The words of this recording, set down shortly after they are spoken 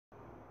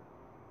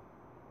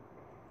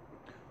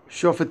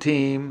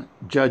Shophatim,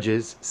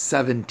 Judges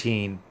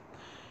 17.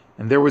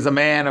 And there was a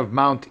man of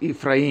Mount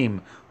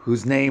Ephraim,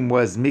 whose name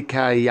was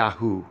Micaiah.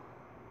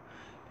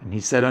 And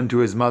he said unto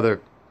his mother,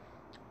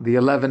 The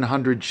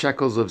 1,100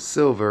 shekels of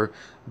silver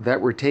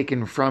that were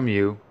taken from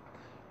you,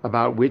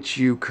 about which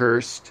you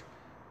cursed,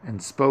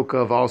 and spoke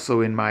of also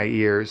in my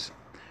ears,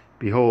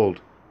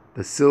 behold,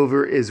 the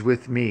silver is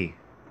with me.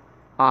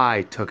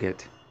 I took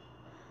it.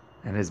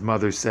 And his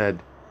mother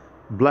said,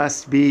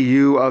 Blessed be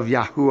you of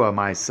Yahuwah,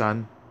 my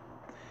son.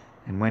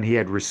 And when he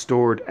had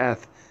restored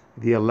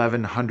the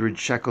 1,100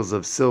 shekels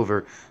of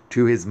silver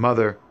to his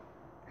mother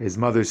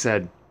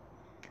said,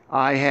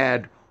 I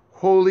had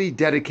wholly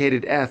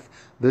dedicated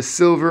the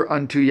silver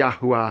unto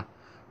Yahuwah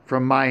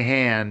from my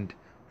hand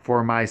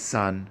for my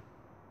son,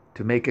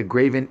 to make a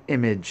graven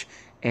image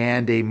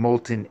and a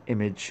molten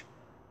image.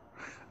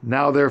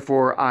 Now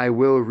therefore I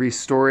will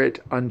restore it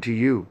unto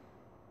you.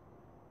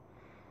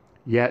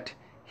 Yet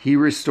he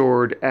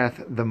restored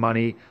the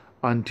money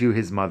unto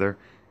his mother,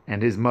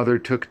 and his mother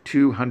took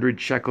 200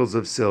 shekels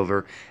of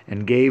silver,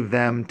 and gave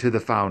them to the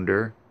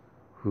founder,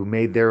 who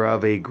made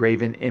thereof a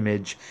graven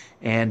image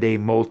and a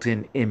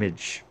molten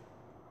image.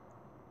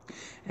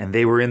 And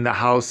they were in the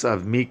house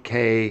of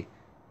Micaiah.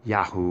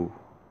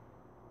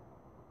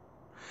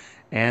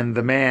 And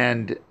the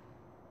man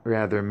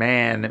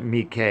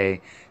Micaiah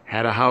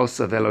had a house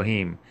of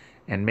Elohim,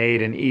 and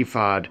made an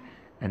ephod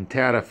and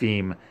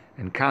teraphim,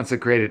 and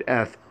consecrated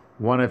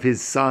one of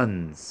his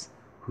sons,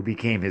 who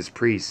became his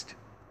priest.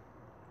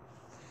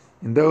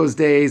 In those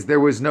days there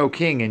was no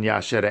king in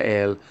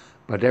Yashara'el,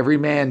 but every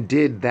man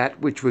did that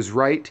which was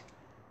right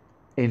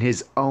in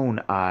his own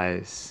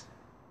eyes.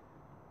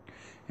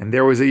 And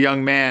there was a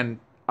young man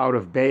out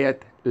of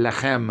Beit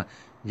Lechem,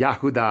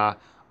 Yahudah,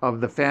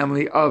 of the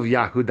family of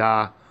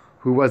Yahudah,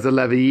 who was a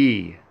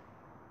Levi,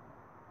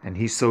 and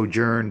he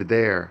sojourned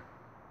there.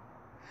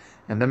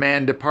 And the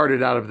man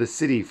departed out of the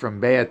city from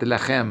Beit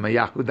Lechem,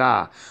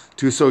 Yahudah,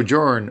 to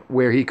sojourn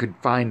where he could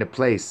find a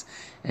place.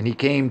 And he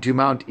came to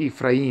Mount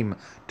Ephraim,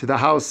 to the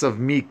house of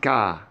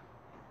Micah,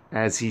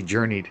 as he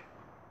journeyed.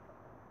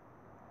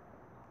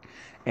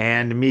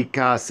 And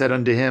Micah said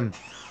unto him,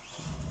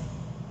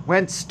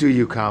 Whence do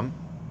you come?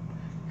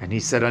 And he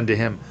said unto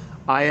him,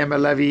 I am a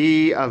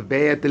Levi of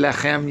Beit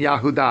Lechem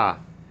Yahudah,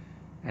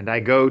 and I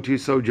go to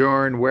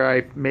sojourn where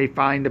I may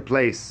find a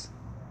place.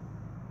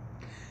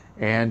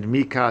 And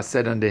Micah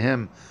said unto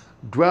him,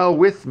 Dwell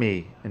with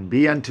me, and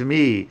be unto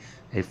me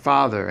a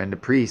father and a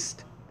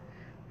priest.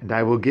 And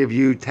I will give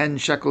you 10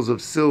 shekels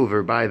of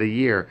silver by the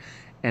year,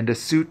 and a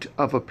suit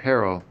of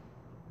apparel,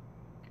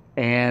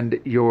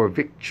 and your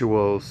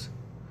victuals.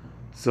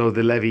 So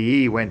the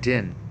Levi went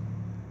in,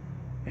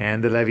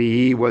 and the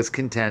Levi was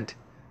content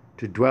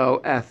to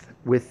dwell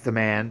with the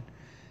man,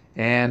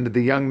 and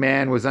the young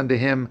man was unto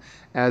him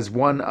as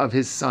one of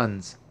his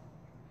sons.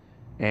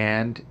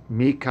 And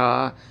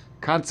Micah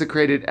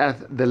consecrated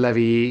the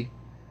Levi,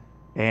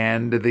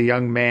 and the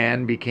young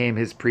man became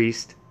his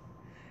priest,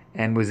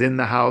 and was in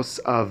the house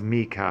of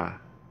Micah.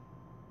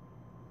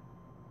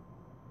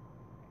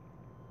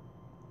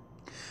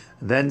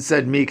 Then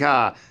said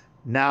Micah,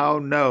 Now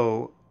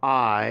know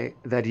I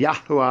that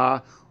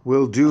Yahuwah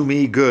will do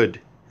me good,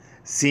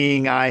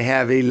 seeing I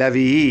have a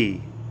Levi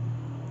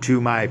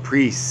to my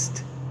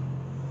priest.